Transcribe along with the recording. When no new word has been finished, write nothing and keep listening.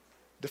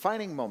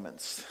Defining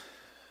moments.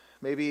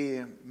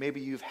 Maybe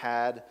you've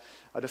had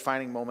a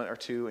defining moment or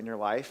two in your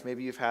life.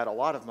 Maybe you've had a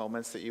lot of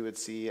moments that you would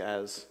see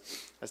as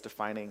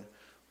defining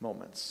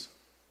moments.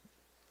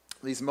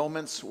 These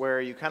moments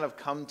where you kind of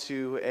come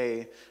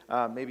to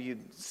maybe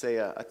you'd say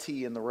a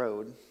T in the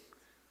road,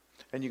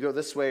 and you go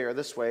this way or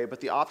this way,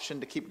 but the option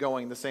to keep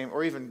going the same,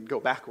 or even go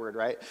backward,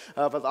 right?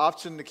 But the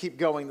option to keep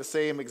going the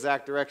same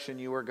exact direction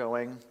you were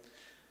going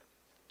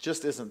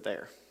just isn't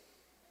there.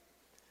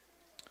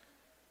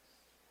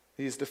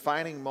 These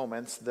defining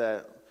moments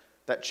that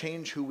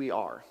change who we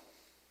are.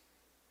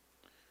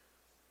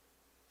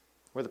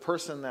 Where the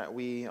person that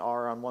we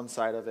are on one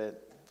side of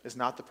it is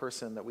not the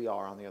person that we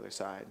are on the other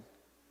side.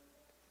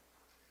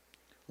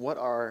 What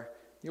are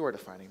your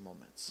defining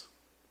moments?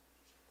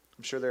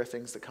 I'm sure there are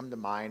things that come to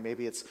mind.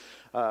 Maybe it's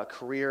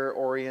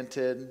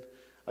career-oriented,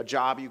 a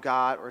job you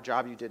got or a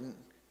job you didn't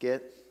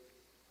get.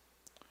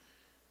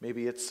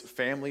 Maybe it's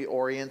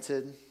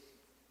family-oriented,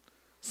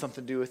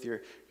 something to do with your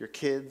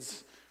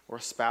kids or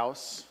a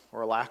spouse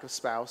or a lack of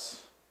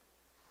spouse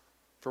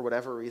for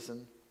whatever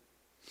reason.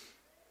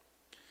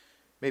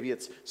 Maybe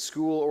it's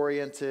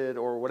school-oriented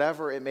or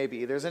whatever it may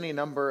be. There's any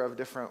number of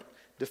different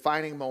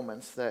defining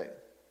moments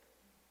that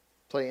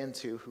play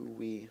into who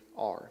we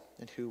are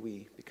and who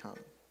we become.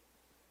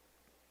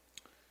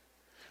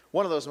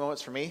 One of those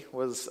moments for me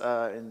was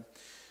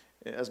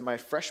as my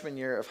freshman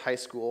year of high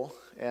school,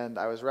 and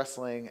I was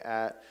wrestling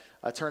at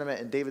a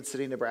tournament in David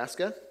City,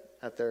 Nebraska,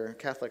 at their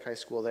Catholic high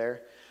school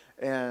there.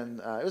 And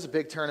it was a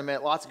big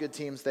tournament, lots of good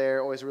teams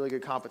there, always really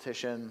good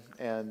competition.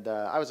 And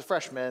I was a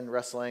freshman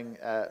wrestling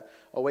at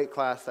a weight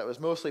class that was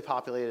mostly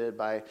populated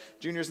by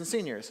juniors and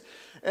seniors.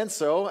 And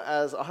so,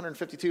 as a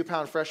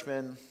 152-pound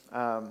freshman,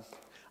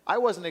 I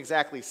wasn't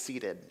exactly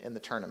seeded in the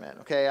tournament.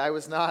 Okay, I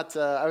was not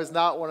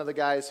one of the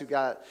guys who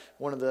got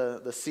one of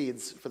the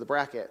seeds for the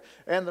bracket.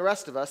 And the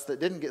rest of us that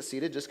didn't get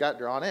seeded just got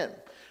drawn in.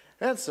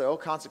 And so,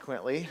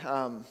 consequently,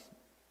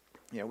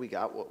 we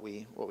got what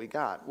we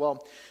got.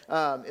 Well,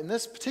 in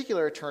this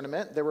particular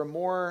tournament, there were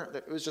more.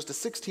 It was just a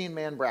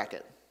 16-man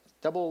bracket,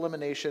 double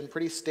elimination,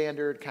 pretty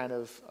standard kind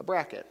of a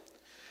bracket.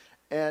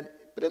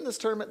 But in this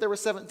tournament, there were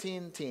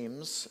 17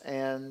 teams,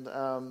 and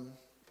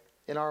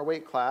in our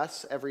weight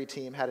class, every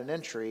team had an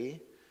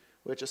entry,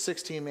 which a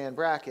 16-man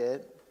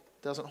bracket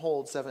doesn't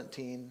hold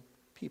 17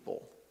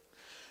 people.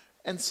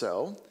 And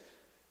so,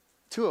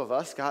 two of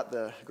us got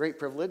the great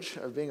privilege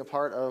of being a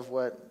part of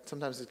what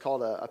sometimes is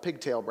called a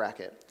pigtail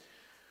bracket.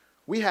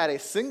 We had a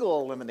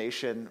single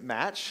elimination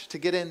match to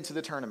get into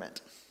the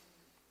tournament.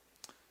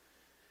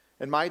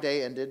 And my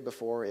day ended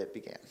before it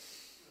began.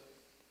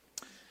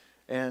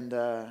 And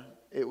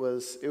it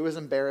was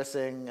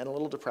embarrassing and a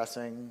little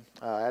depressing.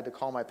 I had to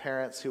call my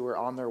parents who were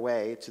on their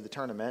way to the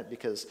tournament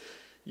because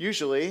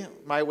usually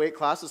my weight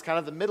class was kind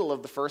of the middle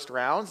of the first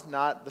round,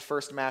 not the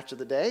first match of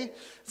the day.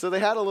 So they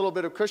had a little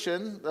bit of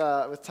cushion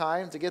with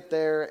time to get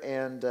there,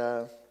 and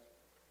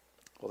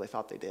they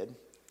thought they did.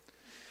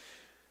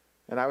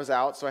 And I was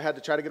out, so I had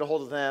to try to get a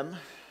hold of them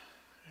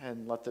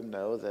and let them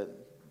know that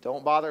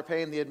don't bother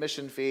paying the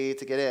admission fee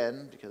to get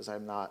in because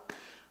I'm not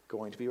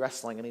going to be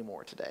wrestling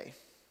anymore today.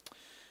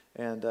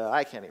 And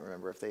I can't even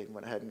remember if they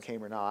went ahead and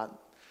came or not.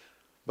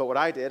 But what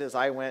I did is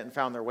I went and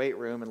found their weight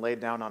room and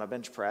laid down on a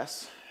bench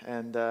press.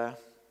 And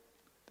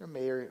they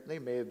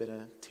may have been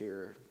a tear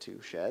or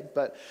two shed.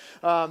 But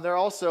there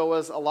also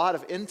was a lot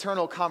of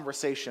internal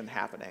conversation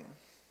happening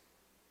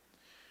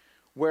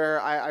where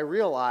I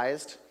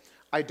realized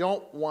I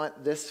don't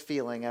want this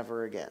feeling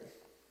ever again.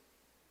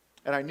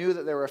 And I knew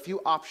that there were a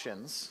few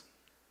options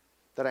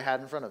that I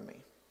had in front of me.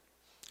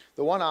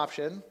 The one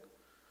option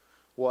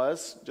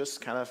was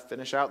just kind of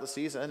finish out the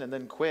season and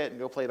then quit and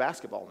go play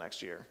basketball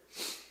next year.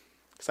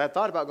 Because I had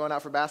thought about going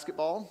out for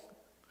basketball.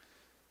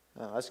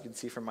 As you can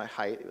see from my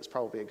height, it was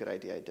probably a good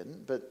idea I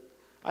didn't, but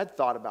I'd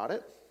thought about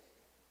it.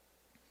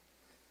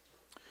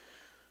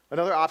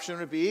 Another option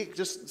would be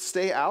just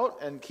stay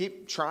out and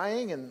keep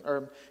trying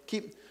or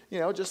keep,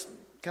 just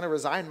kind of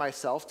resign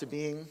myself to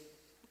being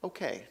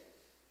okay.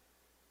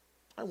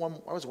 I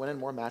was winning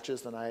more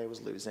matches than I was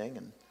losing,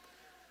 and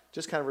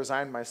just kind of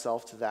resign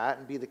myself to that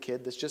and be the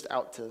kid that's just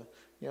out to,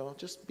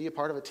 just be a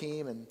part of a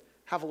team and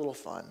have a little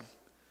fun.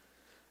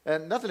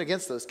 And nothing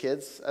against those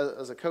kids.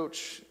 As a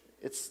coach,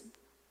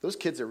 those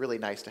kids are really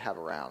nice to have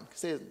around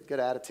because they have good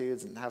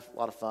attitudes and have a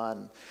lot of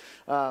fun.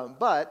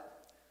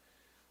 But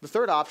the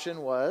third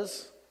option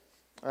was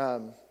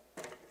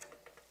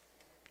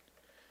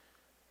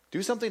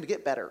do something to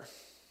get better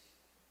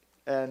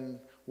and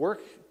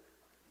work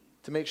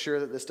to make sure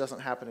that this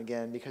doesn't happen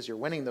again because you're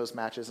winning those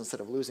matches instead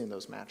of losing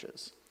those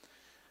matches.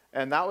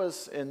 And that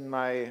was in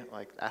my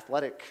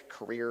athletic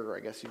career, I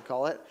guess you'd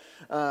call it.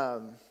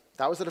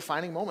 That was a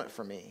defining moment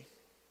for me.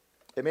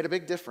 It made a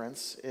big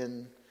difference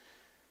in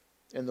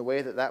the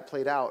way that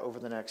played out over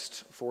the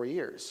next 4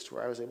 years,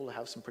 where I was able to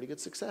have some pretty good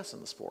success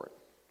in the sport.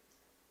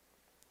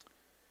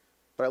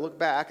 But I look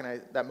back,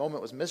 and that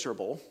moment was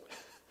miserable.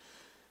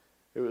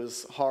 It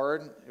was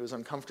hard. It was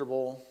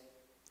uncomfortable.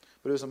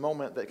 But it was a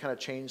moment that kind of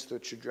changed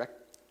the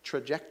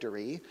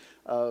trajectory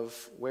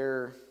of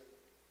where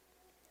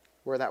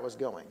where that was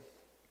going.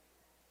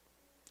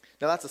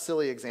 Now, that's a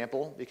silly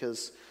example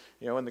because,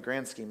 in the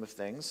grand scheme of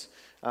things,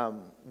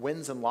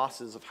 wins and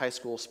losses of high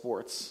school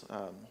sports,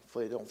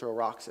 hopefully don't throw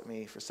rocks at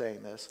me for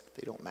saying this,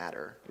 they don't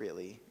matter,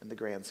 really, in the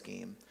grand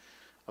scheme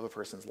of a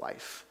person's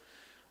life.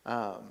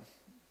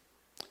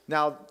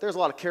 Now, there's a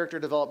lot of character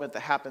development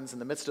that happens in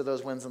the midst of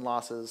those wins and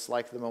losses,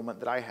 like the moment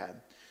that I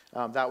had.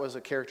 That was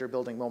a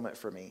character-building moment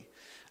for me.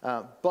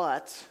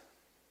 But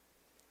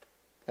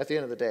at the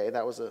end of the day,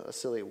 that was a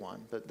silly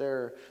one. But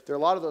there are a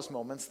lot of those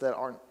moments that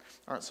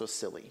aren't so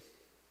silly.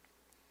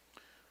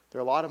 There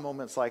are a lot of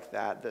moments like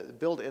that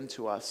build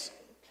into us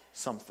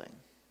something.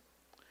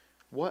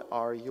 What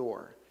are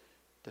your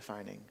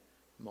defining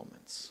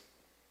moments?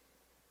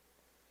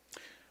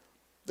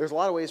 There's a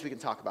lot of ways we can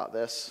talk about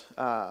this.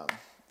 A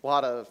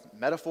lot of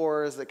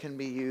metaphors that can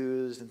be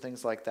used and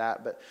things like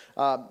that. But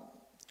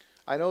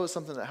I know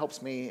something that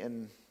helps me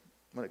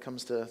when it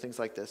comes to things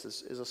like this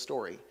is a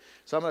story.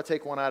 So I'm going to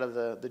take one out of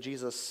the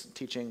Jesus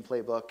teaching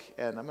playbook,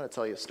 and I'm going to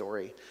tell you a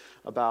story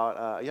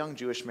about a young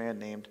Jewish man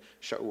named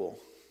Shaul.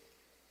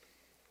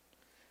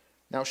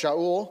 Now,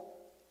 Shaul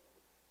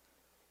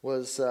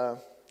was a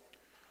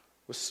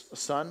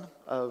son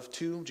of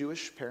two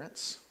Jewish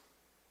parents.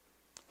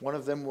 One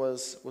of them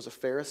was a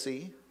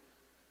Pharisee.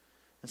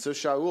 And so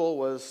Shaul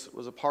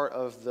was a part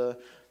of the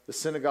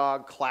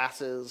synagogue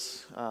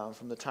classes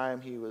from the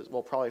time he was,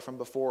 probably from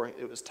before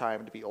it was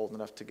time to be old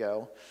enough to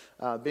go.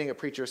 Being a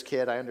preacher's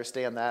kid, I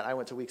understand that. I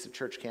went to weeks of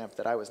church camp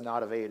that I was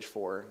not of age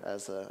for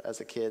as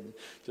a kid,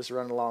 just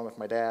running along with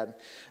my dad.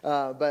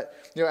 But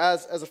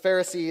as a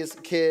Pharisee's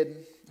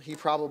kid, he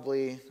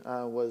probably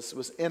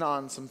was in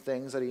on some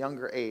things at a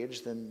younger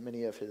age than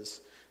many of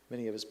his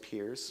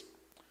peers.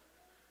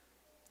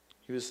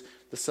 He was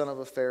the son of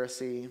a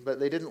Pharisee, but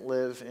they didn't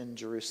live in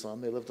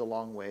Jerusalem. They lived a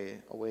long way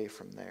away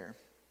from there.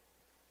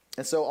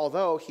 And so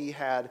although he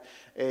had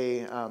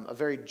a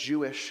very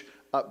Jewish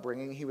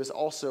upbringing, he was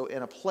also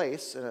in a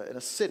place, in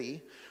a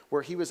city,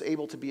 where he was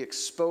able to be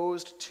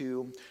exposed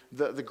to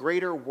the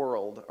greater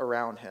world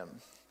around him,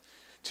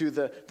 to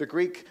the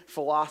Greek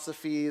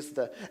philosophies,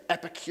 the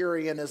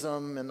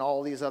Epicureanism, and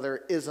all these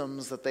other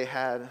isms that they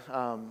had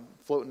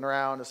floating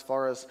around as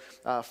far as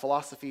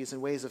philosophies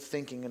and ways of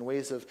thinking and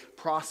ways of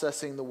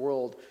processing the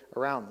world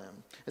around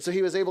them. And so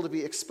he was able to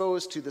be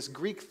exposed to this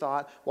Greek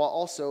thought while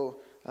also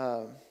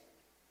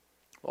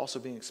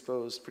being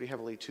exposed pretty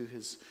heavily to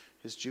his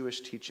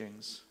Jewish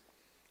teachings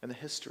and the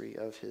history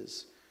of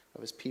his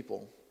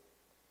people.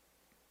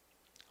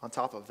 On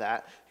top of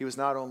that, he was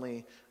not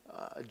only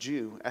a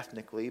Jew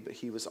ethnically, but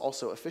he was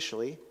also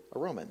officially a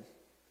Roman.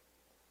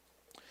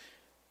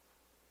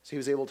 So he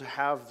was able to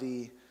have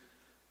the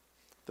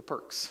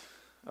perks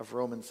of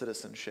Roman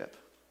citizenship.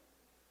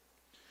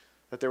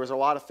 That there was a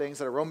lot of things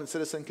that a Roman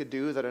citizen could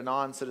do that a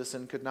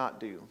non-citizen could not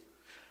do.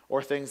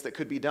 Or things that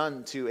could be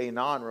done to a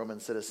non-Roman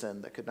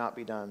citizen that could not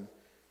be done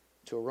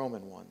to a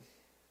Roman one.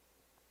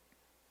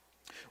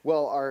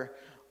 Well, our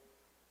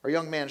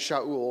young man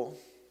Shaul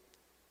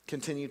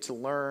continued to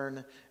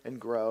learn and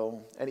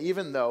grow, and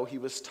even though he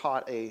was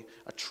taught a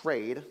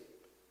trade, it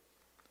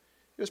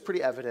was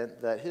pretty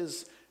evident that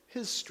his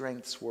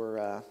strengths were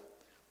a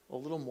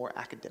little more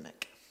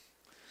academic.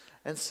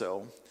 And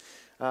so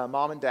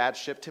mom and dad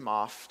shipped him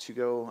off to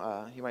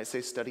go, you might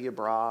say, study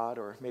abroad,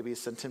 or maybe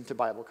sent him to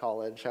Bible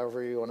college,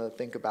 however you want to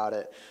think about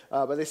it.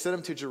 But they sent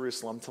him to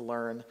Jerusalem to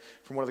learn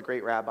from one of the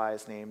great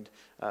rabbis named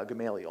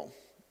Gamaliel.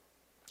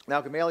 Now,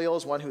 Gamaliel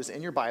is one who is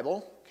in your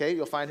Bible. Okay,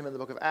 you'll find him in the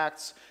book of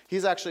Acts.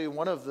 He's actually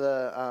one of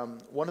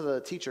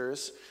the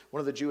teachers, one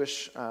of the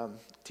Jewish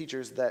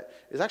teachers that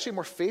is actually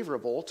more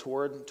favorable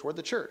toward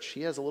the church.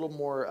 He has a little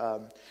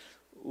more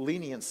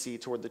leniency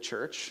toward the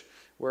church,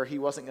 where he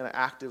wasn't going to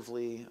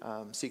actively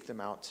seek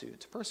them out to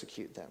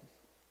persecute them.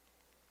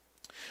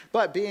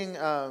 But being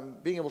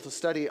able to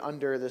study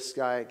under this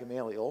guy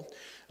Gamaliel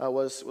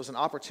was an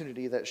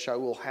opportunity that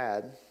Shaul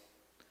had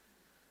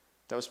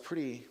that was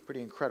pretty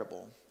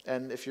incredible.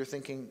 And if you're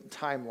thinking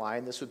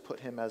timeline, this would put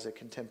him as a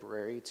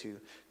contemporary to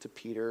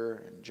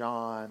Peter and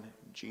John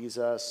and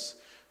Jesus.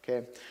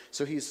 Okay,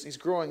 so he's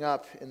growing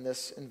up in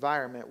this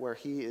environment where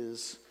he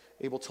is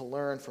able to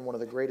learn from one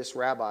of the greatest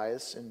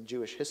rabbis in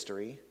Jewish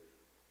history,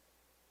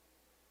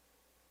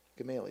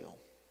 Gamaliel.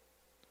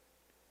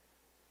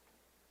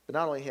 But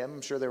not only him,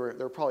 I'm sure there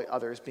were probably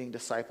others being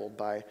discipled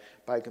by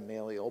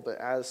Gamaliel, but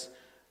as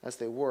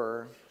they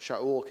were,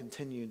 Shaul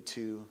continued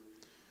to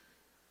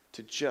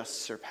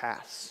just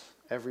surpass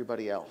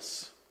everybody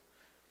else.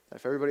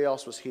 If everybody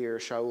else was here,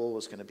 Shaul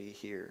was going to be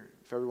here.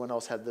 If everyone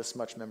else had this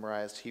much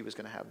memorized, he was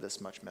going to have this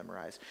much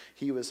memorized.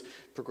 He was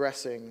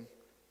progressing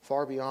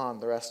far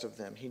beyond the rest of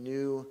them. He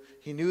knew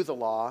the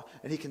law,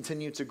 and he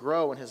continued to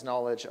grow in his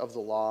knowledge of the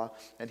law,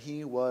 and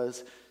he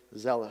was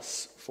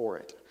zealous for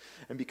it.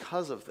 And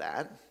because of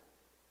that,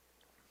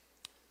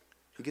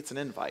 he gets an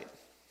invite.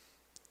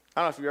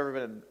 I don't know if you've ever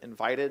been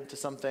invited to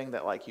something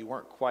that you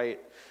weren't quite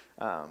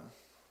on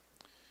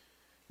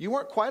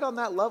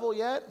that level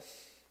yet.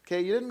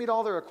 Okay, you didn't meet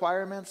all the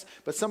requirements,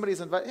 but somebody's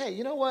invited. Hey,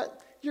 you know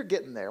what? You're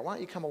getting there. Why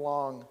don't you come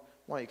along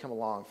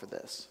for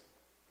this?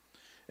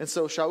 And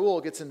so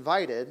Shaul gets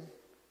invited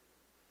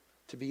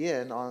to be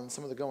in on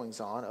some of the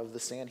goings-on of the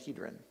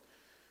Sanhedrin,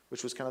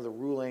 which was kind of the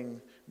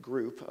ruling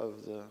group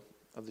of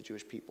the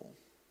Jewish people.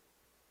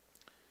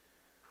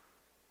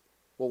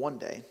 Well, one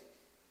day,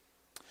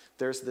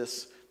 there's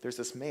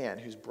this man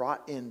who's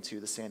brought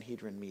into the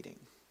Sanhedrin meeting.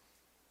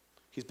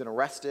 He's been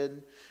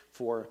arrested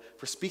for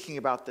speaking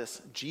about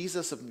this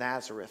Jesus of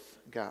Nazareth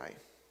guy.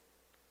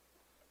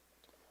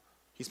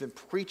 He's been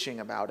preaching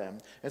about him.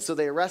 And so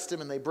they arrest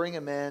him and they bring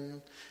him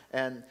in,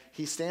 and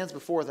he stands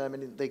before them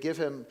and they give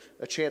him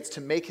a chance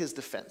to make his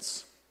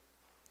defense.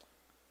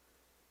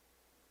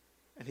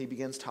 And he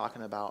begins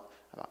talking about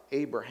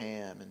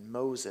Abraham and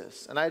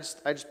Moses. And I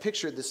just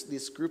pictured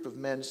this group of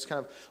men just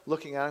kind of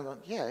looking at him going,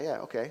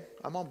 yeah, okay,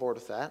 I'm on board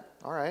with that.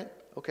 All right,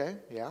 okay,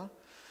 yeah.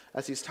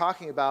 As he's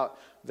talking about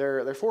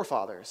their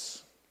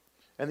forefathers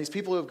and these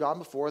people who have gone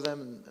before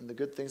them and the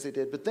good things they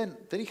did. But then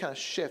he kind of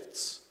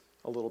shifts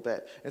a little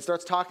bit and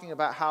starts talking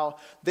about how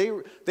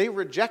they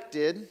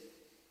rejected,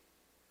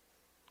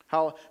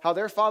 how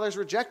their fathers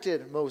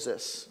rejected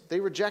Moses. They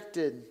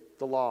rejected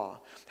the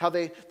law. How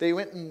they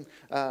went and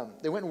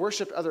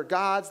worshipped other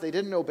gods. They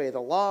didn't obey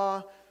the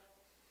law.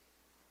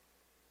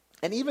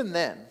 And even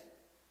then,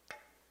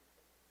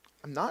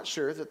 I'm not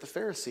sure that the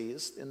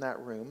Pharisees in that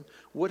room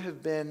would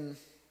have been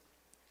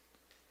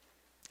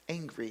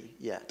angry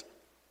yet.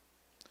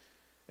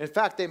 In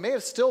fact, they may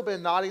have still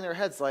been nodding their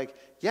heads like,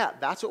 yeah,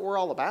 that's what we're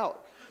all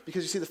about.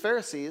 Because you see, the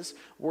Pharisees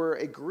were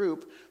a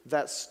group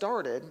that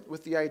started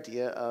with the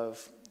idea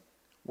of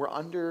we're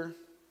under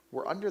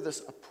this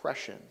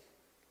oppression.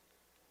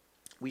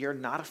 We are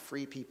not a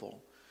free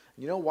people.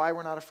 You know why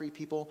we're not a free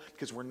people?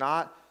 Because we're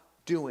not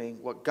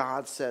doing what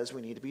God says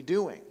we need to be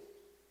doing.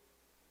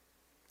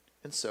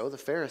 And so the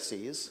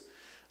Pharisees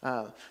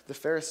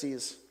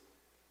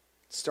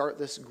start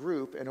this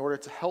group in order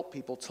to help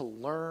people to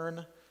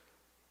learn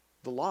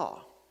the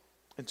law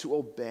and to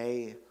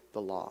obey the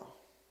law.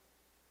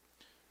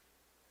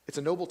 It's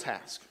a noble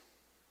task.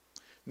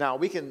 Now,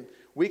 we could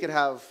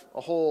have a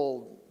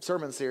whole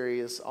sermon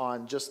series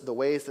on just the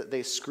ways that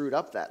they screwed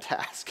up that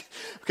task.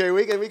 Okay,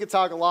 we could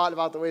talk a lot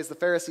about the ways the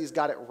Pharisees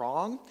got it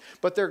wrong,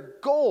 but their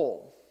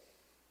goal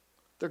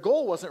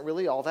wasn't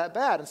really all that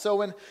bad. And so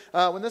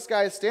when this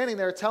guy is standing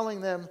there telling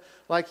them,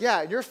 like,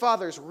 yeah, your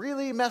fathers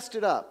really messed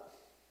it up,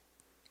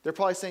 they're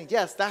probably saying,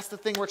 yes, that's the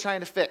thing we're trying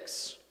to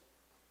fix.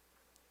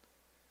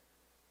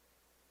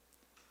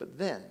 But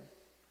then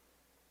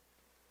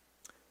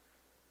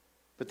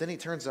he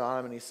turns on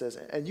him and he says,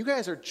 and you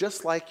guys are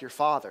just like your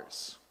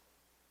fathers.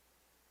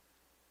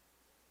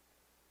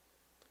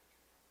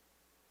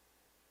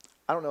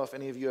 I don't know if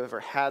any of you have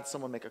ever had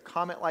someone make a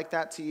comment like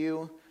that to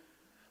you,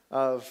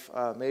 of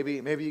maybe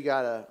you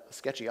got a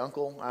sketchy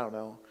uncle, I don't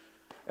know,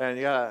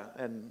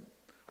 and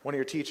one of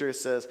your teachers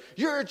says,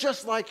 you're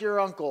just like your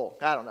uncle.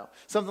 I don't know,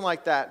 something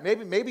like that.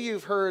 Maybe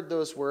you've heard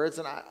those words,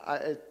 and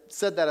I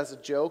said that as a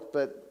joke,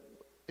 but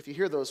if you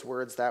hear those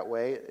words that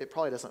way, it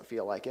probably doesn't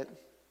feel like it.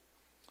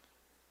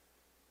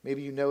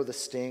 Maybe you know the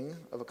sting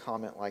of a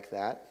comment like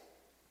that.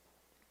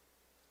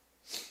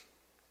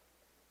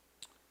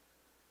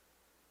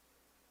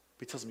 But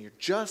he tells them, you're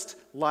just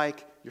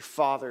like your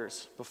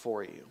fathers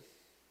before you.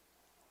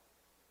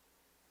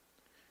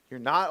 You're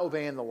not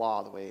obeying the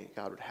law the way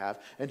God would have.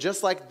 And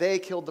just like they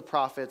killed the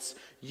prophets,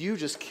 you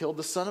just killed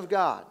the Son of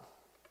God.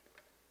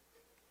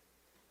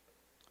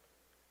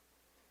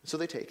 So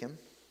they take him.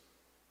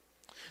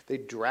 They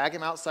drag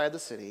him outside the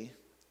city.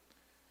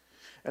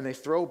 And they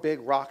throw big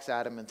rocks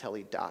at him until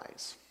he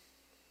dies.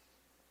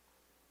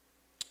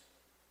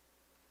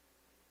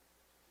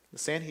 The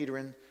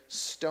Sanhedrin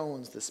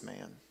stones this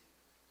man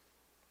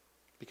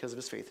because of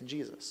his faith in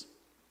Jesus.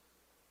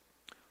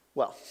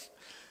 Well,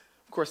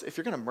 of course, if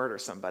you're going to murder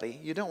somebody,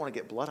 you don't want to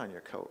get blood on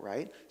your coat,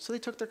 right? So they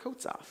took their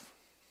coats off.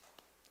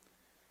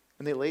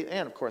 And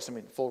of course,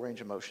 full range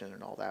of motion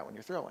and all that when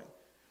you're throwing.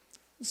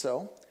 And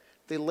so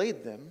they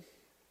laid them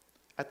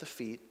at the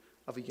feet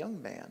of a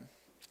young man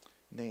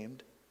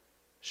named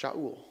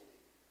Shaul.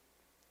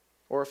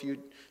 Or if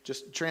you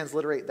just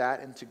transliterate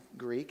that into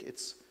Greek,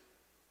 it's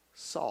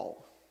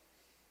Saul.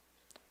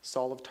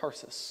 Saul of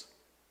Tarsus.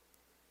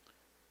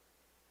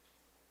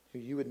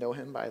 You would know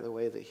him by the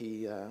way that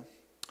he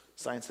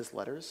signs his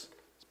letters.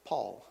 It's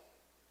Paul.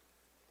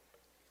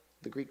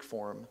 The Greek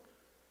form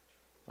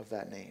of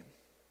that name.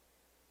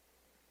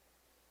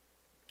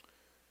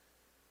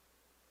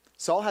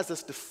 Saul has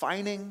this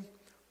defining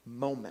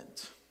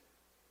moment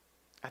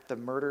at the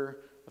murder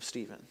of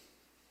Stephen.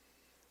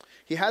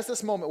 He has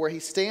this moment where he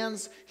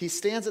stands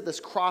at this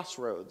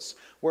crossroads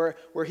where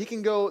he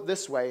can go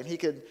this way and he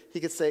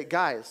could say,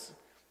 guys,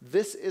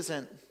 this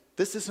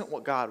isn't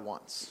what God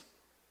wants.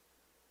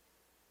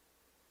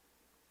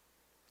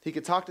 He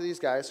could talk to these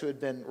guys who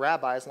had been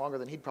rabbis longer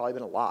than he'd probably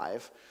been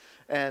alive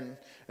and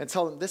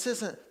tell them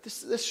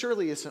this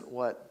surely isn't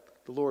what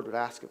the Lord would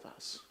ask of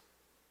us.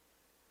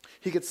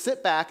 He could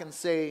sit back and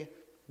say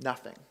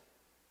nothing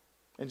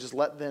and just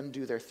let them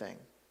do their thing.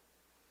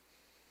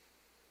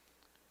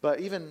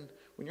 But even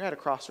when you're at a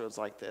crossroads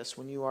like this,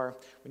 when you're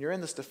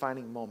in this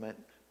defining moment,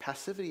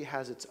 passivity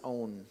has its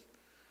own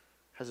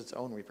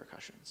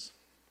repercussions.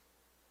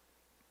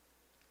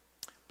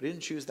 But he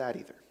didn't choose that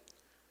either.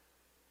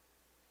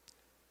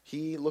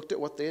 He looked at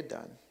what they had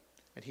done,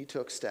 and he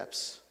took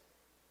steps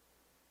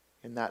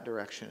in that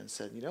direction and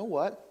said, you know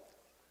what?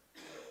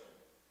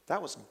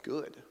 That was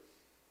good.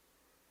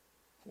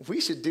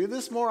 We should do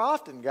this more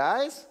often,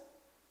 guys.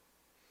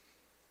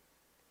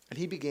 And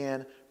he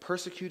began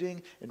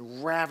persecuting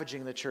and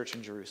ravaging the church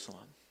in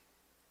Jerusalem.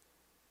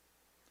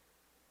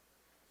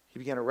 He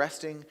began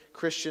arresting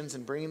Christians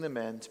and bringing them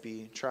in to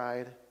be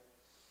tried,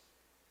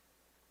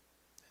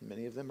 and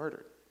many of them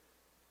murdered.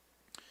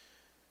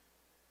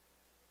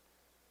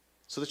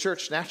 So the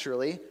church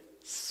naturally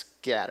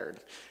scattered.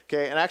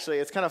 Okay, and actually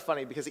it's kind of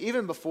funny because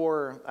even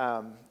before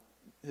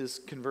his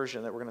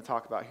conversion that we're going to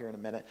talk about here in a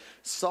minute,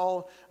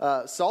 Saul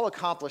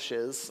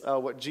accomplishes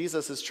what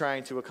Jesus is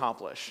trying to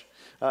accomplish.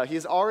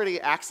 He's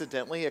already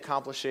accidentally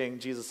accomplishing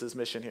Jesus'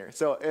 mission here.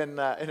 So in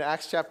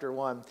Acts chapter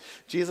 1,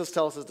 Jesus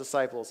tells his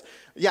disciples,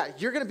 yeah,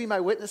 you're going to be my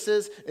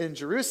witnesses in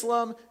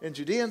Jerusalem, in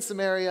Judea and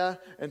Samaria,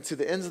 and to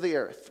the ends of the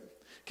earth.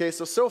 Okay,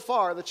 so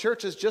far the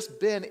church has just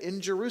been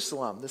in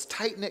Jerusalem, this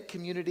tight-knit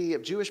community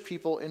of Jewish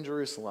people in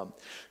Jerusalem.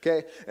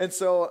 Okay, and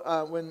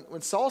so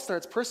when Saul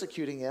starts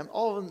persecuting him,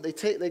 all of them,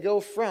 they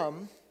go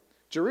from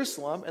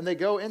Jerusalem and they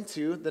go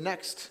into the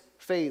next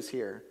phase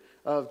here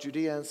of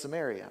Judea and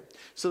Samaria.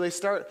 So they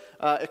start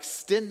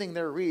extending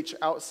their reach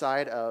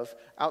outside of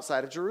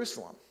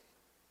Jerusalem.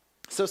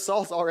 So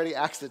Saul's already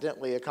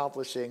accidentally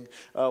accomplishing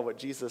what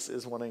Jesus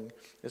is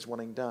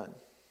wanting done.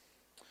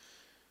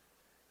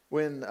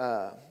 When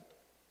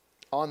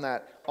on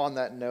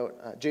that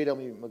note,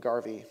 J.W.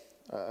 McGarvey,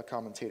 a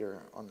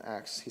commentator on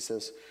Acts, he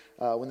says,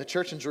 when the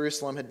church in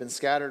Jerusalem had been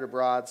scattered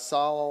abroad,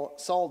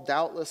 Saul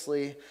doubtless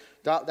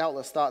thought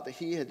that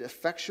he had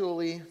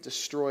effectually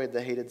destroyed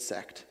the hated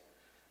sect.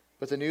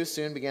 But the news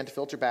soon began to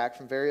filter back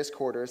from various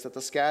quarters that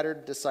the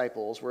scattered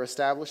disciples were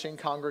establishing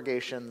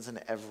congregations in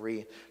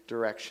every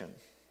direction.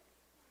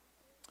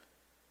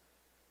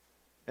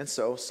 And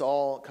so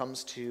Saul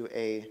comes to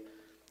a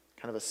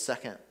kind of a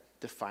second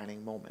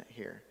defining moment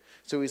here.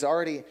 So he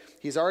started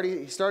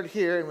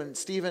here, and when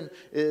Stephen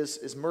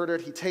is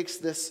murdered, he takes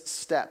this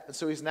step. And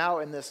so he's now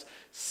in this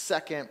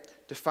second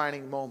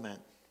defining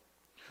moment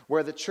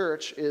where the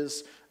church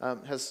has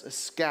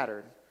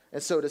scattered.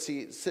 And so does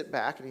he sit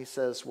back and he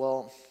says,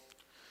 well,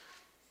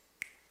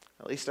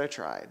 at least I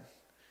tried,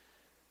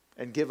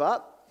 and give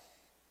up?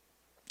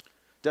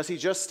 Does he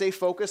just stay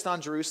focused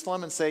on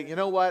Jerusalem and say, you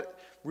know what,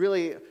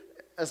 really,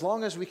 as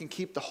long as we can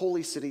keep the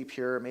holy city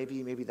pure,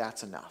 maybe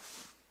that's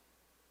enough?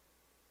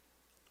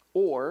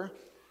 Or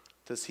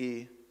does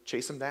he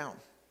chase him down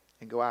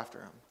and go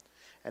after him?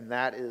 And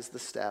that is the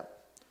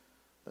step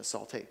that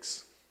Saul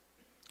takes.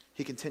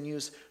 He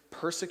continues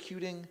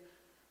persecuting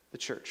the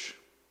church.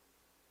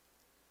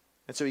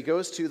 And so he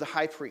goes to the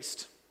high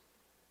priest,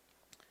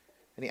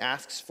 and he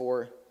asks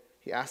for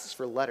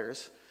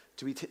letters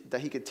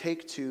that he could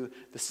take to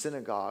the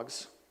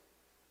synagogues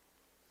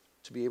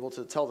to be able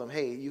to tell them,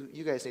 hey,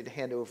 you guys need to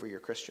hand over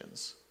your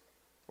Christians,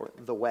 or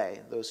the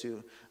way, those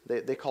who,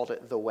 they called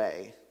it the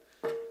way.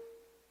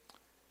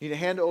 You need to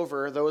hand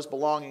over those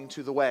belonging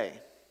to the way.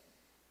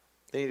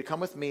 They need to come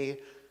with me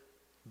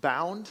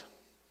bound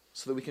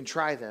so that we can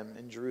try them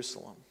in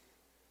Jerusalem.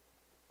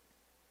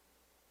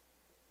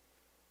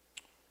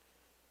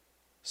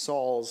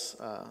 Saul's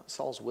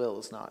will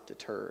is not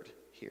deterred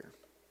here.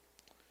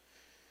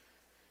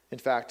 In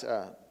fact,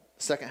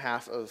 second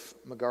half of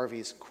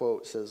McGarvey's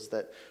quote says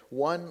that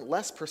one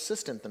less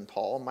persistent than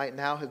Paul might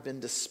now have been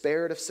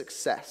despaired of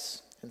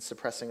success in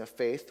suppressing a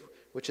faith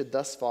which had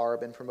thus far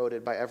been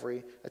promoted by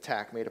every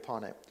attack made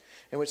upon it,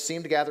 and which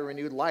seemed to gather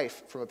renewed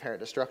life from apparent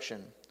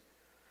destruction.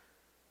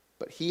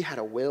 But he had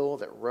a will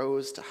that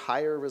rose to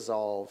higher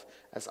resolve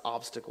as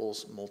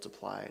obstacles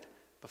multiplied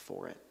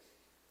before it.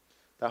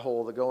 That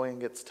whole, the going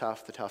gets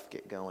tough, the tough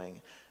get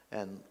going,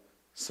 and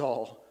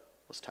Saul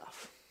was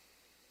tough.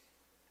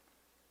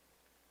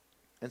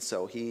 And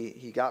so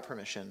he got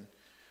permission,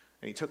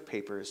 and he took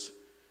papers,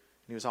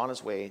 and he was on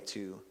his way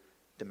to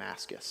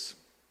Damascus,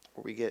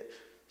 where we get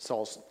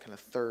Saul's kind of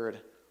third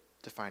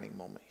defining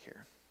moment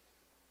here.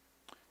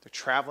 They're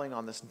traveling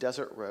on this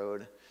desert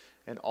road,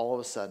 and all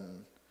of a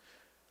sudden,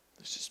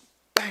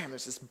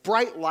 there's this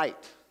bright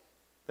light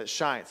that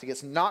shines. He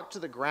gets knocked to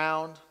the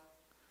ground,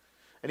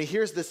 and he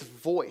hears this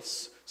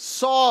voice,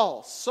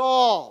 Saul,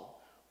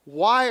 Saul,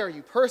 why are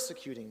you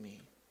persecuting me?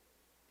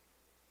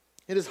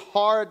 It is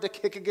hard to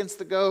kick against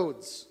the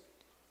goads.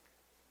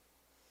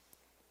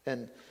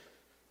 And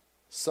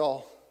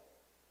Saul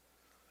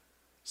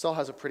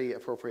has a pretty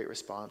appropriate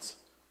response.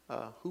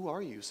 Who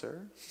are you,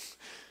 sir?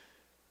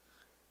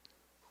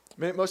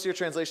 Most of your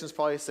translations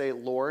probably say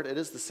Lord. It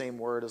is the same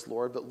word as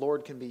Lord, but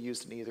Lord can be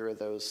used in either of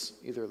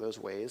those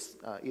ways.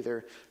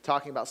 Either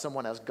talking about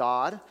someone as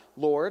God,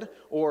 Lord,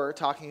 or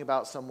talking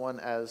about someone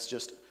as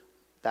just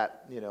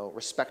that,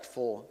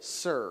 respectful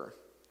sir.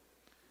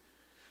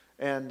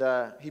 And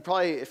he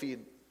probably, if he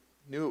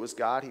knew it was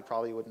God, he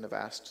probably wouldn't have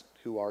asked,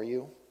 who are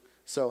you?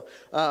 So,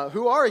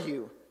 who are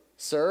you,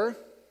 sir?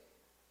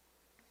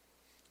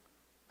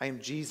 I am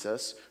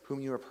Jesus,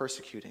 whom you are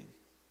persecuting.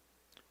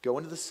 Go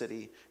into the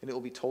city, and it will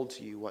be told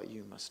to you what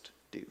you must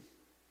do."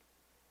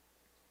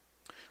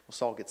 Well,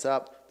 Saul gets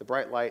up, the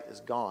bright light is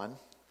gone,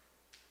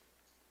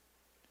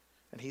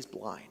 and he's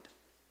blind.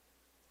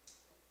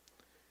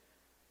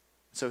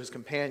 So his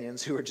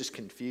companions, who are just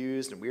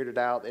confused and weirded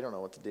out, they don't know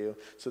what to do,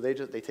 so they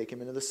take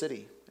him into the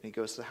city, and he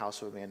goes to the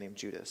house of a man named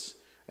Judas.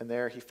 And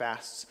there he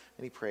fasts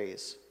and he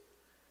prays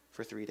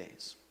for 3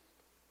 days.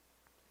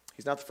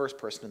 He's not the first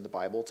person in the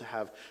Bible to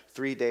have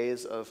 3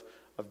 days of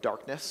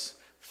darkness,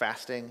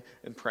 fasting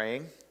and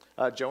praying.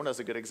 Jonah's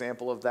a good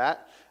example of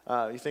that.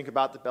 You think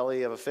about the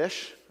belly of a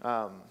fish.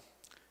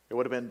 It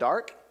would have been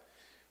dark.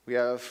 We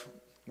have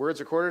words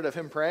recorded of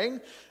him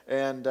praying,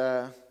 and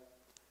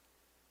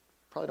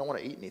probably don't want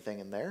to eat anything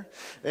in there.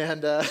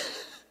 And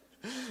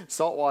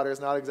salt water is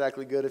not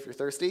exactly good if you're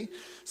thirsty.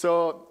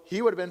 So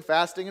he would have been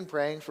fasting and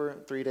praying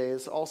for 3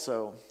 days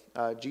also.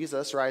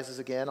 Jesus rises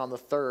again on the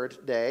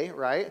third day,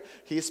 right?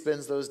 He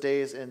spends those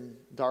days in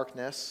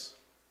darkness,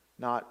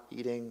 not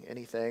eating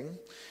anything.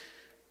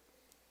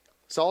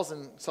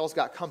 Saul's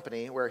got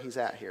company where he's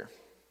at here.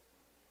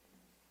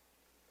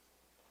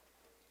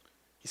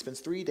 He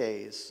spends 3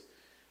 days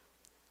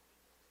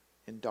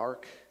in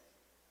dark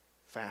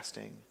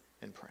fasting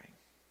and praying.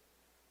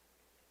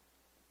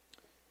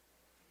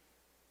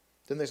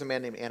 Then there's a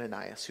man named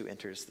Ananias who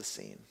enters the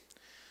scene.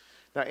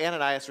 Now,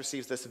 Ananias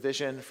receives this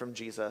vision from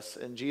Jesus,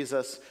 and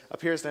Jesus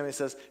appears to him and he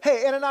says,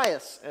 "Hey,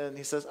 Ananias!" And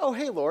he says, "Oh,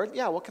 hey, Lord,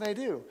 yeah, what can I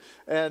do?"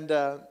 And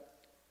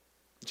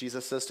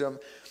Jesus says to him,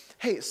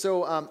 "Hey,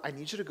 so I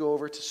need you to go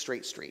over to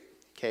Straight Street,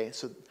 okay?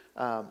 So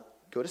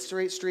go to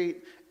Straight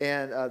Street,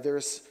 and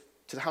there's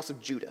to the house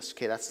of Judas,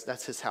 okay?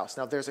 That's his house.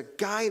 Now, there's a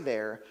guy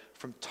there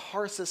from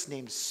Tarsus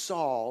named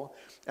Saul,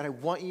 and I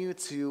want you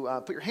to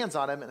put your hands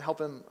on him and help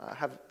him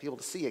be able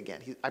to see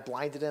again. I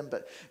blinded him,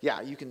 but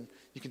yeah, you can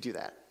do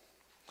that."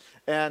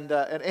 And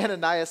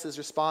Ananias'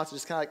 response is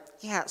just kind of like,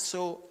 "Yeah,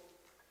 so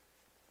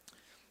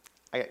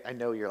I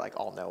know you're like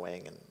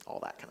all-knowing and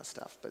all that kind of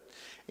stuff, but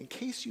in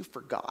case you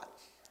forgot,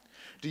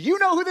 do you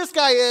know who this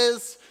guy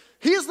is?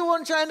 He's the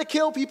one trying to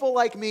kill people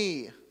like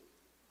me.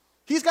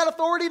 He's got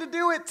authority to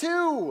do it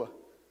too.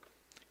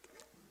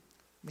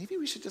 Maybe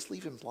we should just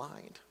leave him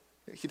blind."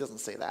 He doesn't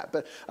say that,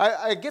 but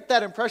I get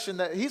that impression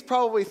that he's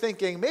probably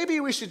thinking, maybe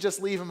we should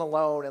just leave him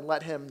alone and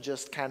let him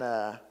just kind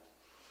of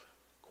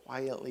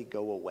quietly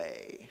go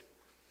away.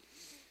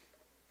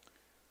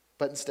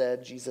 But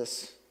instead,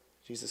 Jesus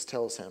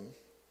tells him,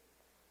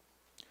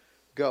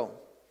 "Go,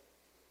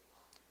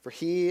 for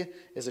he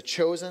is a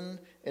chosen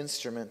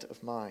instrument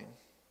of mine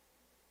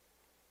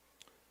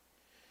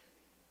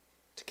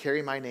to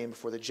carry my name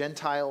before the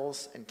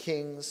Gentiles and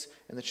kings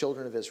and the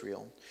children of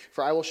Israel.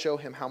 For I will show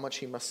him how much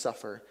he must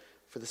suffer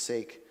for the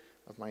sake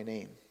of my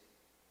name."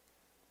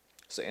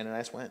 So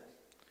Ananias went.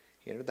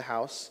 He entered the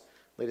house,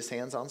 laid his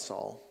hands on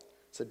Saul,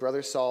 said,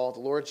 "Brother Saul, the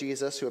Lord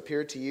Jesus, who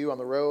appeared to you on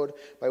the road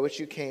by which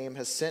you came,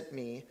 has sent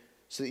me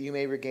so that you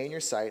may regain your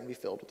sight and be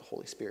filled with the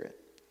Holy Spirit."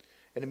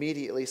 And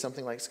immediately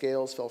something like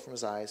scales fell from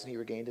his eyes, and he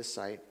regained his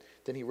sight.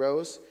 Then he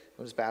rose and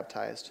was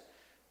baptized.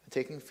 And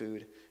taking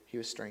food, he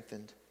was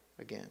strengthened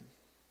again.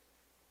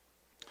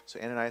 So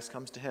Ananias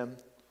comes to him,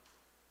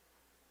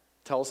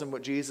 tells him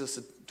what Jesus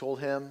had told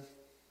him.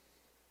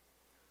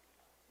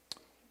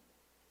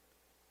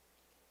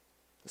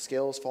 The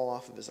scales fall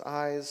off of his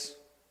eyes.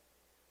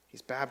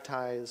 He's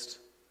baptized.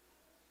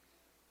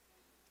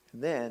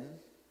 And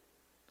then,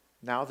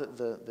 now that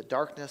the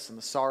darkness and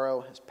the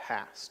sorrow has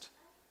passed,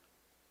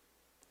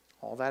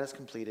 all that is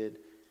completed,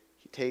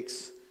 he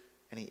takes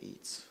and he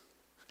eats.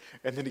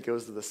 And then he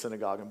goes to the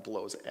synagogue and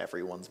blows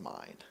everyone's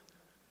mind.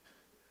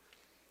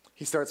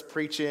 He starts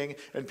preaching,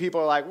 and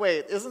people are like,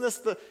 "Wait, isn't this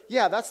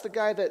that's the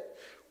guy that,"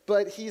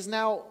 but he's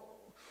now,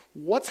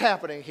 what's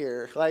happening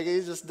here? Like,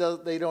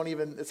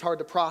 it's hard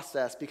to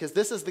process, because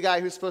this is the guy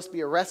who's supposed to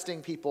be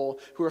arresting people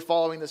who are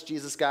following this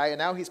Jesus guy, and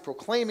now he's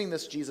proclaiming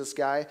this Jesus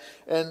guy,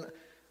 and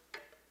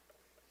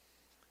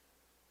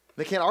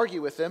they can't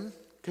argue with him,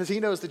 because he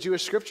knows the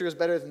Jewish scripture is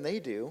better than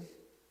they do.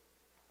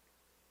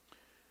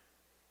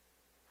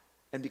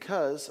 And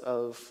because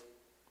of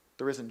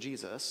the risen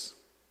Jesus,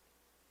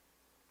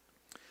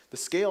 the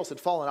scales had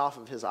fallen off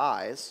of his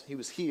eyes. He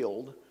was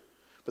healed,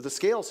 but the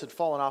scales had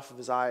fallen off of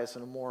his eyes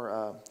in a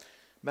more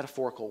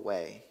metaphorical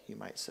way, you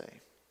might say.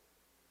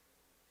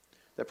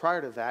 That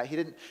prior to that, he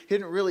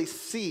didn't really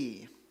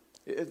see.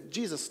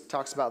 Jesus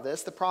talks about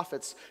this. The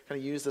prophets kind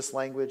of use this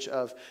language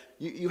of,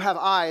 you have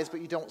eyes,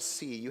 but you don't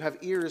see. You have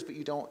ears, but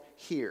you don't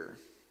hear.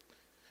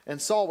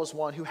 And Saul was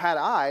one who had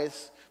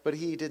eyes, but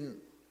he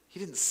didn't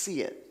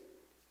see it.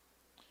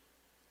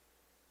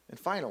 And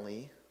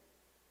finally,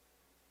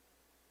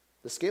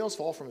 the scales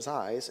fall from his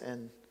eyes,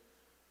 and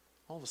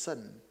all of a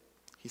sudden,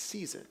 he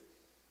sees it.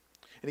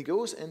 And he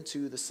goes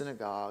into the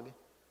synagogue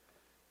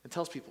and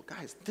tells people,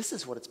 "Guys, this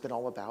is what it's been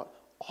all about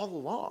all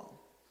along."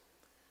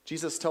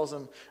 Jesus tells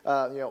him,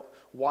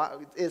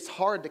 why it's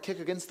hard to kick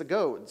against the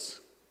goads.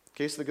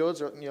 Okay, so the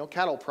goads are,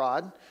 cattle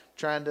prod,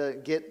 trying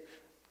to get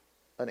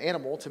an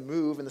animal to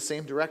move in the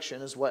same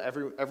direction as what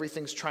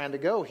everything's trying to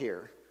go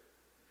here.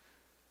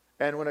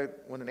 And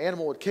when an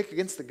animal would kick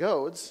against the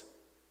goads,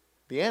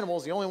 the animal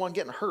is the only one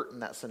getting hurt in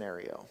that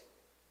scenario.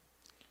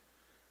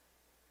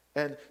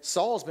 And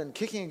Saul's been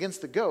kicking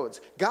against the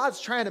goads.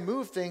 God's trying to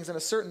move things in a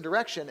certain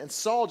direction, and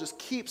Saul just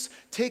keeps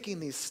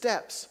taking these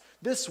steps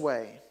this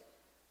way.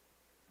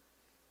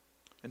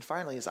 And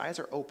finally, his eyes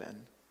are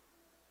open.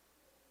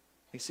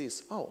 He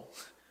sees, oh,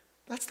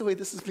 that's the way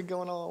this has been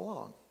going all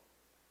along.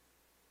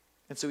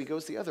 And so he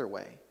goes the other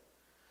way.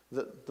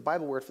 The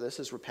Bible word for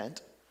this is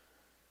repent.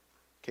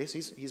 Okay, so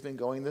he's been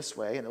going this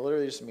way, and it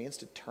literally just means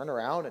to turn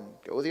around and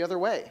go the other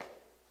way.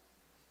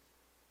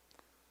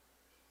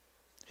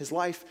 His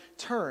life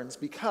turns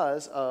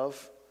because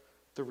of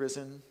the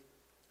risen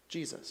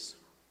Jesus.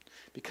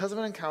 Because of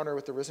an encounter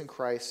with the risen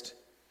Christ,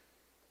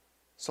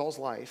 Saul's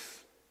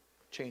life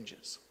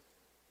changes.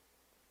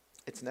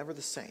 It's never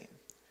the same.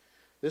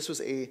 This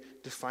was a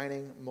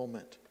defining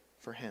moment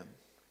for him.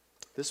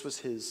 This was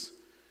his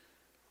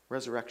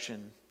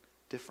resurrection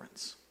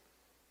difference.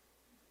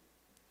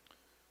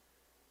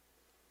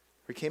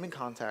 He came in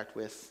contact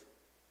with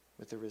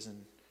the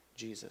risen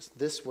Jesus.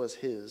 This was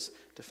his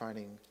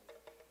defining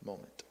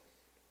moment.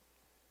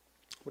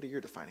 What are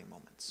your defining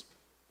moments?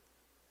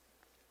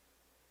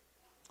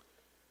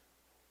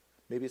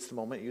 Maybe it's the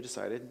moment you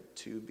decided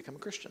to become a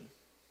Christian.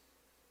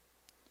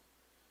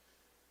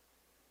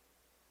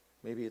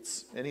 Maybe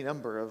it's any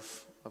number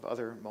of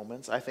other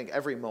moments. I think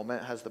every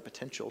moment has the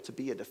potential to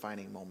be a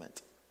defining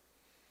moment.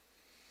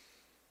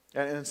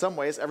 And in some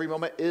ways, every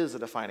moment is a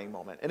defining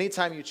moment.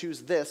 Anytime you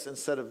choose this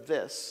instead of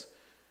this,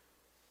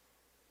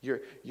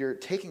 you're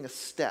taking a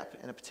step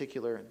in a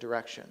particular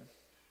direction.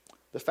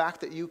 The fact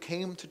that you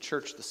came to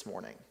church this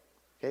morning,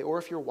 okay, or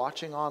if you're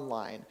watching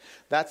online,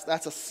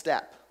 that's a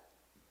step.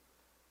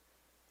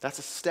 That's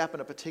a step in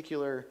a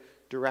particular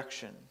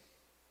direction.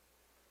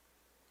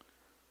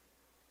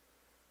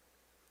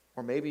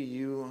 Or maybe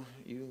you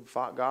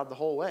fought God the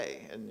whole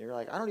way, and you're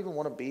like, I don't even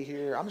want to be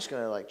here. I'm just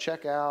going to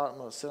check out. I'm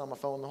going to sit on my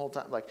phone the whole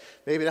time.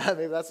 Maybe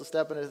that's a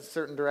step in a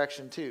certain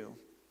direction too.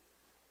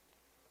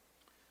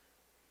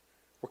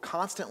 We're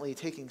constantly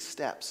taking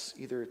steps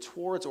either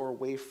towards or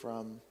away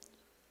from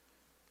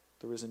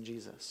the risen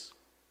Jesus.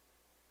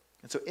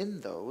 And so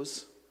in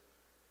those,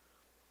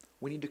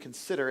 we need to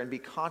consider and be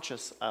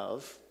conscious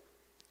of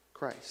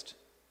Christ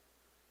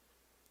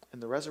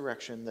and the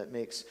resurrection that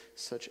makes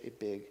such a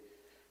big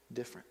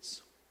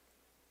difference.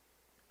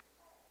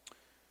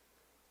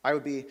 I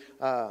would be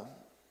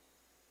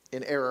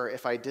in error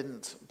if I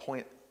didn't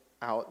point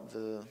out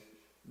the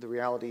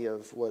reality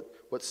of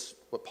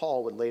what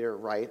Paul would later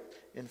write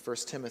in 1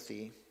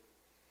 Timothy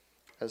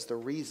as the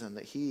reason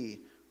that he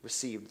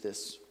received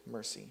this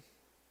mercy.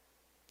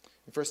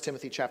 In 1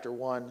 Timothy chapter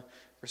 1,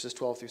 verses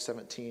 12 through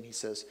 17, he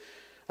says,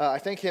 I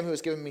thank him who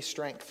has given me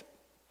strength,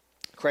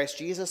 Christ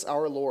Jesus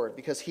our Lord,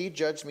 because he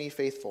judged me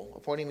faithful,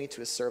 appointing me to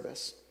his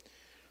service.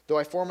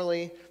 Though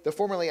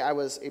formerly I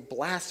was a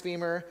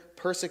blasphemer,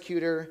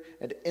 persecutor,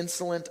 and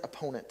insolent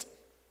opponent.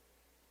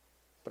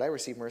 But I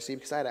received mercy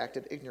because I had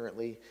acted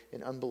ignorantly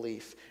in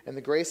unbelief, and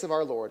the grace of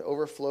our Lord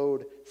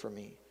overflowed for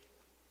me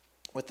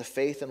with the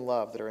faith and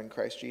love that are in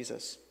Christ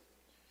Jesus.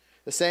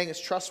 The saying is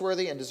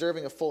trustworthy and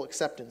deserving of full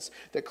acceptance,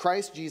 that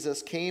Christ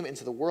Jesus came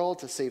into the world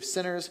to save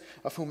sinners,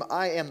 of whom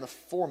I am the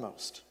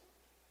foremost.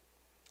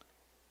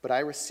 But I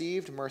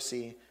received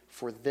mercy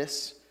for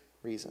this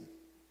reason,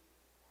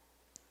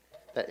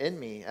 that in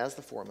me, as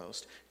the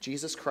foremost,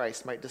 Jesus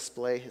Christ might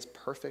display his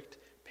perfect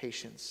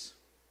patience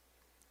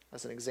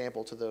as an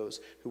example to those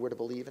who were to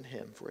believe in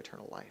him for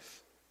eternal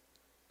life.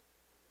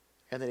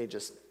 And then he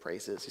just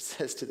praises. He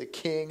says, to the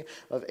King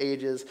of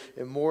ages,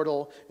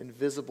 immortal,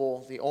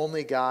 invisible, the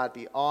only God,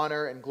 be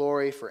honor and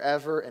glory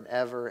forever and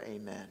ever.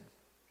 Amen.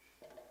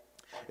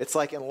 It's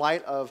like in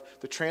light of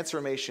the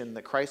transformation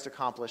that Christ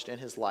accomplished in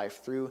his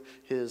life through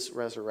his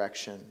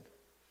resurrection,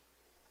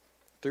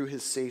 through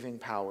his saving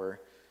power,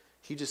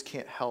 he just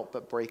can't help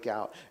but break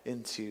out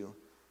into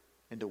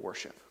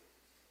worship.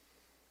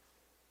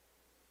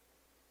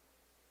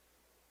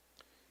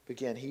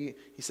 Again, he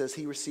says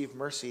he received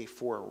mercy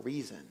for a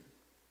reason.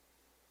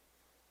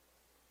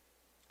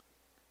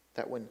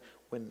 That when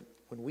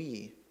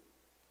we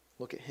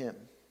look at him,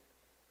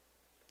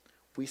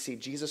 we see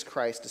Jesus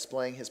Christ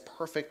displaying his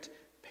perfect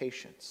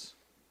patience.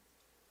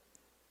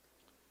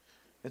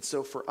 And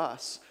so for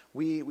us,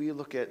 we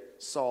look at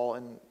Saul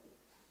and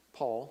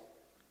Paul,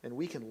 and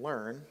we can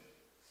learn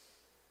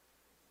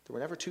that we're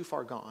never too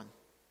far gone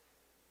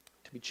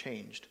to be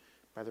changed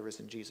by the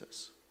risen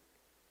Jesus.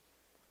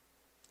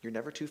 You're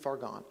never too far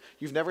gone.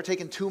 You've never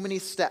taken too many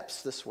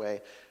steps this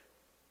way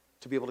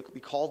to be able to be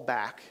called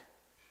back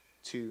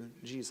to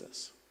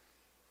Jesus.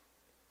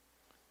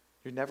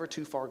 You're never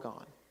too far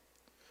gone.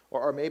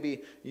 Or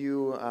maybe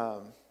you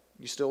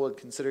still would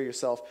consider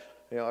yourself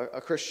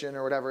a Christian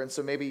or whatever, and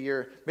so maybe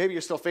you're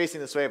still facing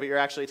this way, but you're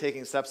actually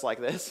taking steps like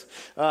this,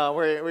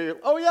 where you're,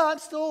 oh yeah, I'm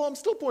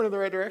still pointing in the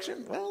right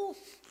direction. Well,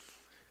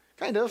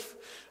 Kind of,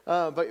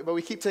 but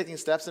we keep taking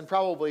steps, and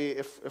probably,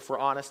 if we're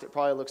honest, it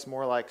probably looks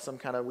more like some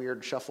kind of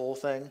weird shuffle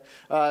thing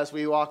as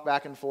we walk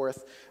back and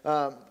forth.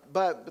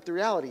 But the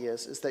reality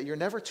is that you're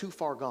never too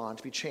far gone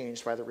to be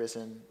changed by the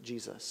risen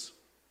Jesus.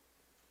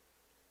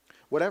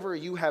 Whatever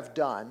you have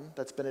done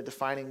that's been a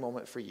defining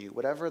moment for you,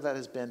 whatever that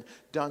has been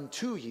done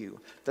to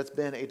you that's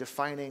been a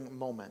defining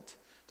moment,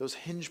 those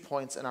hinge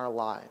points in our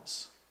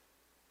lives,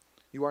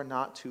 you are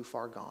not too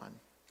far gone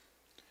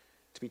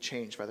to be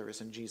changed by the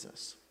risen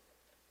Jesus.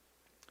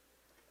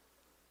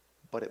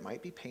 But it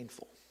might be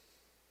painful.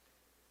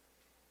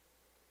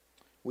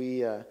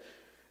 We've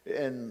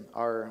been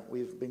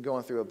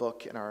going through a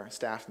book in our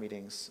staff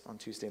meetings on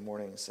Tuesday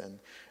mornings, and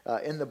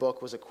in the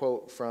book was a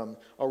quote from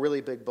a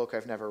really big book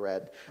I've never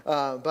read.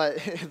 But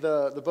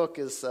the book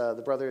is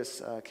the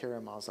brothers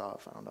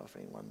Karamazov. I don't know if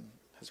anyone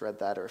has read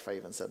that or if I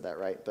even said that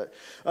right. But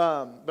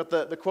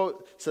the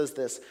quote says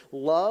this: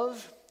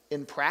 "Love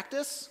in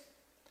practice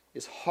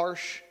is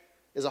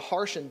a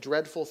harsh and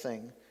dreadful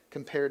thing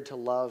compared to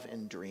love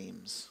in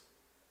dreams."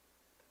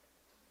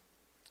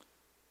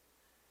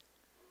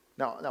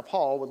 Now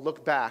Paul would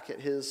look back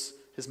at his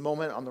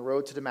moment on the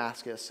road to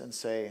Damascus and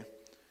say,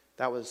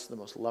 that was the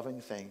most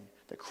loving thing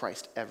that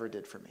Christ ever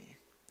did for me.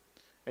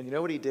 And you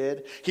know what he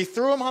did? He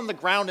threw him on the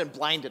ground and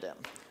blinded him.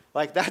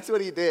 Like, that's what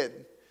he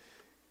did.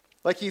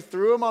 Like, he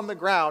threw him on the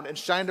ground and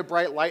shined a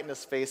bright light in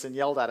his face and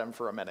yelled at him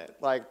for a minute.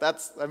 Like,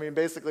 that's,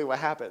 basically what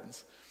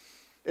happens.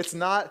 It's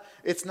not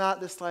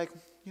this like,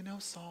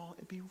 Saul,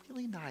 it'd be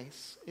really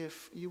nice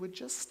if you would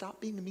just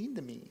stop being mean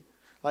to me.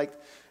 Like,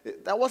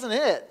 that wasn't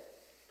it.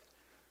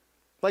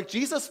 Like,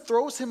 Jesus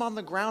throws him on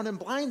the ground and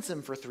blinds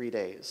him for 3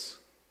 days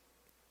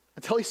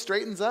until he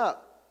straightens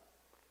up.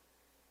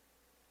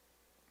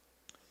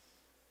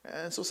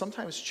 And so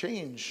sometimes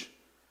change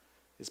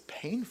is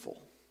painful.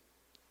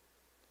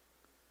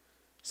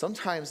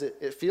 Sometimes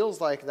it feels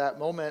like that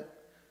moment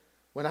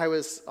when I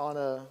was on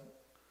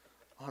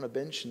a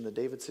bench in the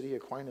David City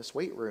Aquinas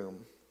weight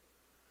room.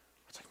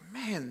 It's like,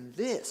 man,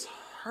 this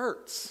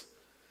hurts.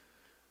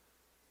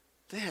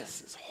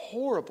 This is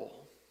horrible.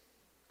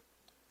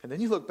 And then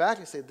you look back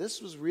and say,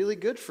 this was really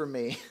good for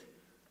me.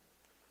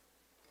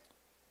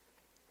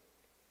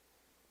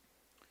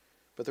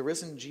 But the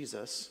risen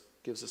Jesus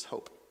gives us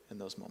hope in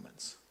those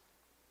moments.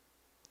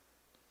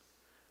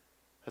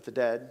 That the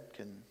dead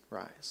can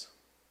rise.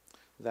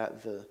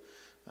 That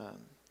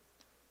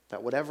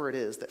that whatever it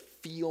is that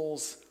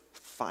feels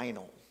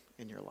final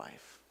in your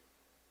life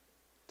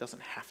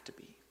doesn't have to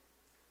be.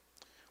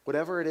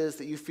 Whatever it is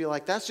that you feel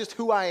like, that's just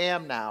who I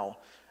am now.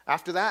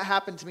 After that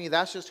happened to me,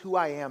 that's just who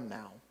I am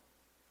now.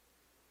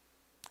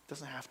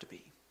 Doesn't have to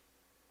be.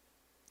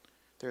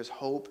 There's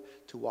hope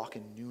to walk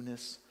in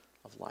newness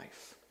of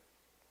life.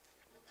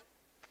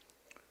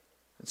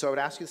 And so I would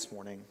ask you this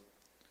morning,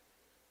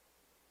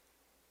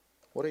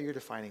 what are your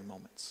defining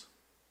moments?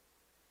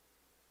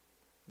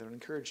 I would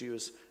encourage you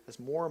as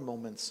more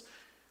moments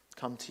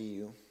come to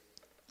you,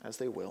 as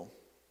they will,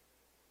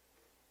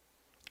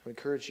 I would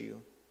encourage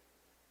you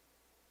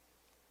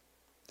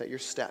that your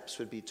steps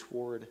would be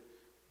toward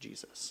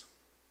Jesus.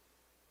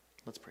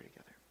 Let's pray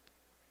together.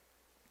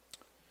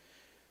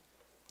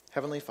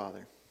 Heavenly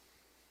Father,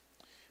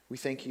 we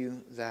thank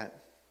you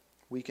that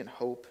we can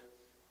hope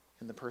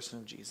in the person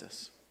of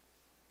Jesus.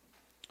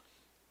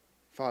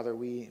 Father,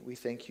 we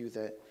thank you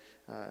that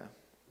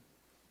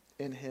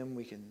in him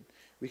we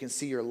can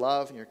see your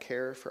love and your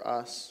care for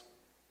us.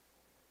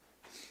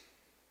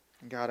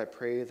 And God, I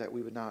pray that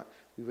we would not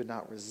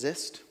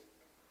resist,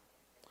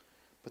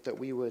 but that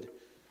we would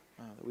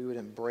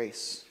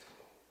embrace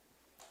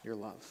your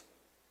love.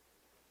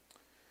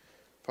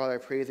 Father, I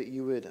pray that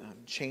you would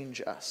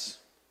change us.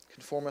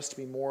 Conform us to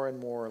be more and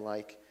more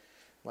like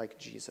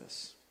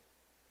Jesus.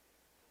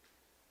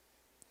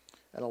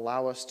 And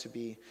allow us to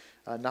be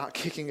not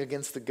kicking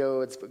against the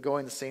goads, but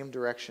going the same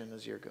direction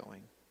as you're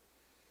going.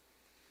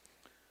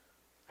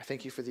 I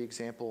thank you for the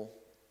example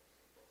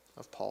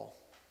of Paul.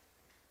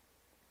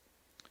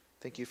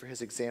 Thank you for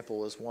his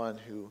example as one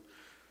who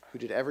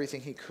did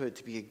everything he could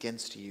to be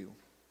against you.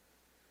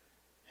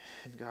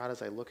 And God,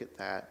 as I look at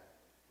that,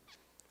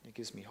 it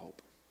gives me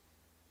hope.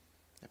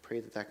 I pray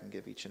that can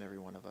give each and every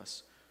one of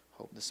us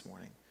hope this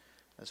morning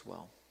as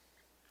well.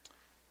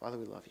 Father,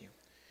 we love you.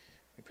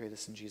 We pray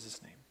this in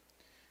Jesus' name.